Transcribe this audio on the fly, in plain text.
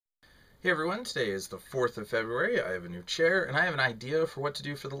Hey everyone, today is the 4th of February. I have a new chair and I have an idea for what to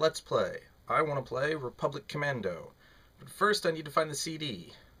do for the Let's Play. I want to play Republic Commando, but first I need to find the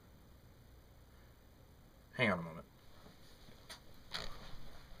CD. Hang on a moment.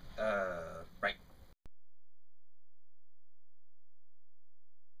 Right.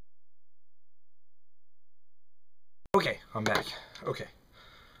 Okay, I'm back. Okay,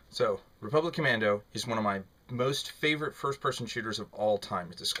 so Republic Commando is one of my most favorite first-person shooters of all time.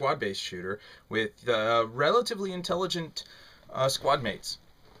 It's a squad-based shooter with relatively intelligent squad mates.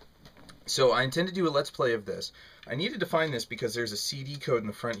 So I intend to do a Let's Play of this. I needed to find this because there's a CD code in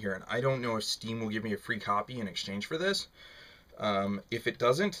the front here, and I don't know if Steam will give me a free copy in exchange for this. If it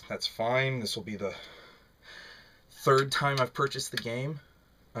doesn't, that's fine. This will be the third time I've purchased the game.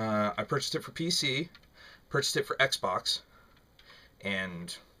 I purchased it for PC, purchased it for Xbox,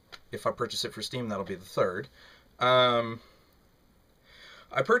 and if I purchase it for Steam, that'll be the third. I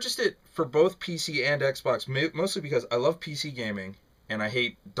purchased it for both PC and Xbox, mostly because I love PC gaming, and I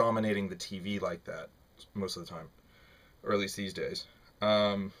hate dominating the TV like that most of the time, or at least these days.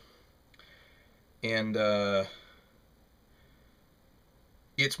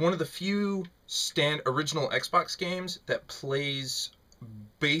 It's one of the few original Xbox games that plays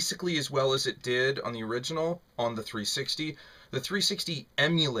basically as well as it did on the original on the 360. The 360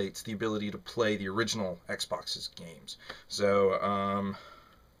 emulates the ability to play the original Xbox's games. So,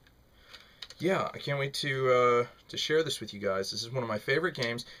 yeah, I can't wait to share this with you guys. This is one of my favorite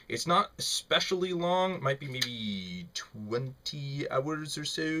games. It's not especially long. It might be maybe 20 hours or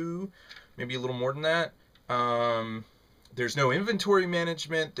so, maybe a little more than that. There's no inventory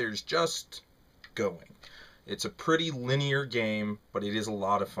management. There's just going. It's a pretty linear game, but it is a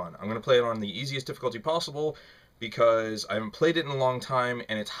lot of fun. I'm going to play it on the easiest difficulty possible because I haven't played it in a long time,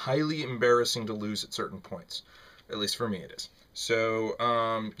 and it's highly embarrassing to lose at certain points. At least for me it is. So,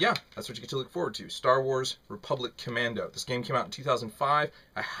 yeah, that's what you get to look forward to. Star Wars Republic Commando. This game came out in 2005.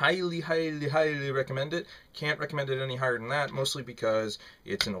 I highly, highly, highly recommend it. Can't recommend it any higher than that, mostly because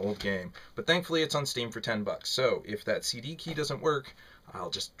it's an old game. But thankfully it's on Steam for 10 bucks. So, if that CD key doesn't work,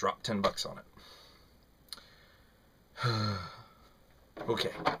 I'll just drop 10 bucks on it.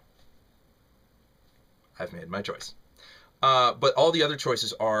 Okay. I've made my choice. But all the other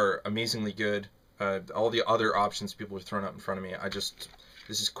choices are amazingly good. All the other options people are throwing out in front of me,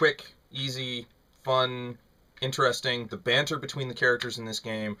 this is quick, easy, fun, interesting. The banter between the characters in this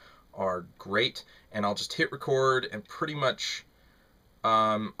game are great, and I'll just hit record and pretty much,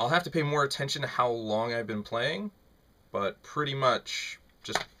 I'll have to pay more attention to how long I've been playing, but pretty much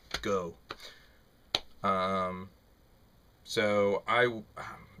just go. So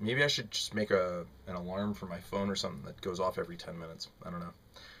maybe I should just make an alarm for my phone or something that goes off every 10 minutes. I don't know.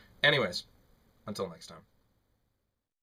 Anyways, until next time.